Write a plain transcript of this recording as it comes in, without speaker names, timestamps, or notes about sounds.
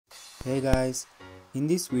Hey guys, in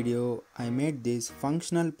this video I made this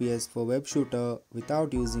functional PS4 web shooter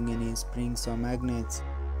without using any springs or magnets.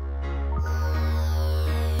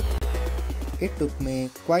 It took me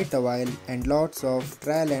quite a while and lots of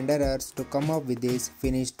trial and errors to come up with this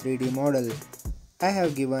finished 3D model. I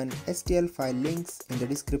have given STL file links in the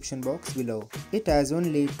description box below. It has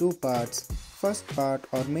only two parts. First part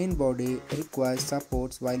or main body requires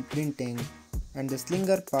supports while printing, and the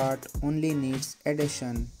Slinger part only needs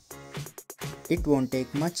adhesion. It won't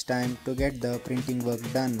take much time to get the printing work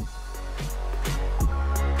done.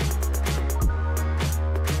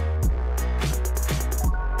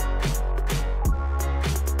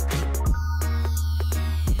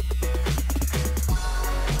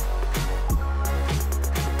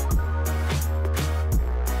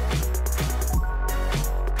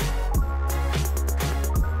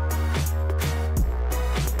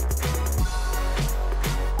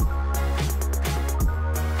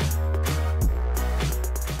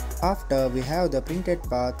 After we have the printed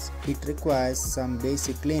parts, it requires some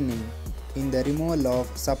basic cleaning in the removal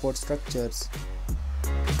of support structures.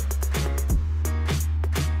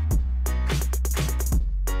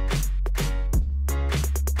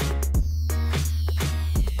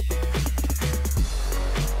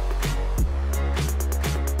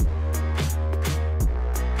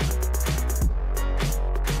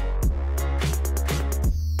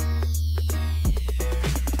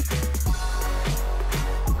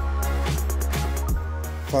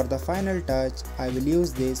 For the final touch, I will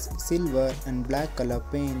use this silver and black color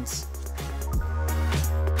paints.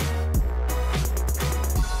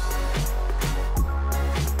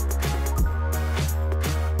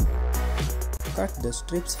 Cut the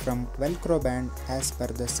strips from Velcro band as per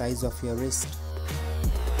the size of your wrist.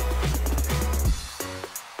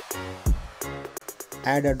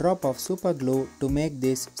 Add a drop of super glue to make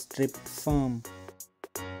this strip firm.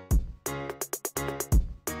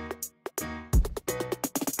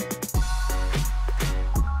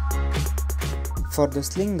 For the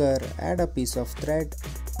slinger, add a piece of thread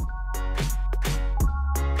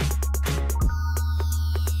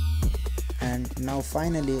and now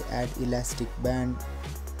finally add elastic band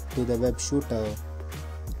to the web shooter.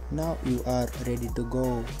 Now you are ready to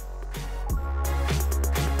go.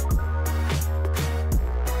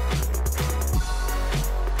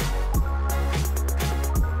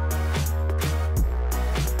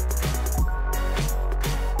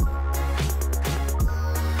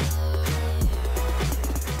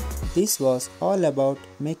 This was all about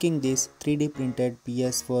making this 3D printed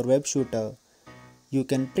PS4 web shooter. You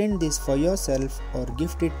can print this for yourself or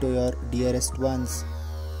gift it to your dearest ones.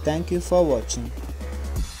 Thank you for watching.